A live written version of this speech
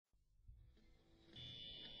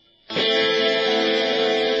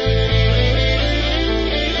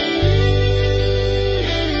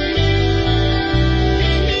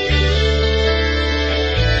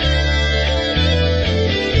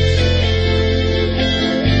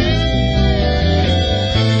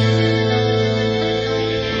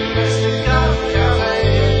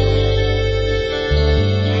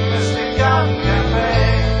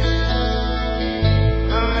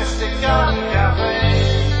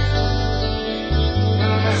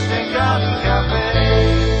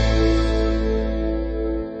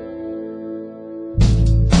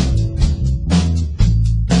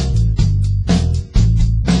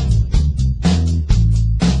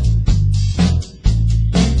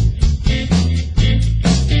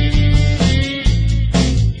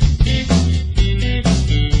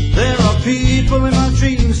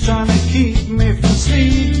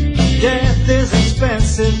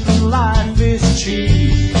said that life is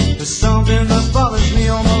cheap. There's something that bothers me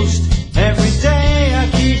almost every day. I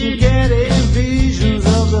keep getting visions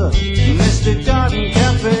of the mystic Garden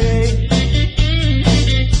Café.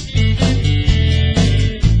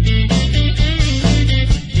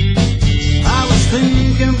 I was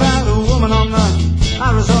thinking about a woman on the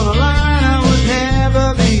Arizona line. I would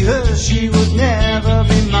never be hers, she would never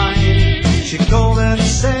be mine. She called and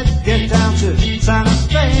said, get down to Santa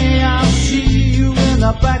Fe, I'll see you in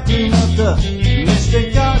the back room of the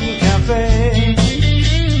mystic Garden.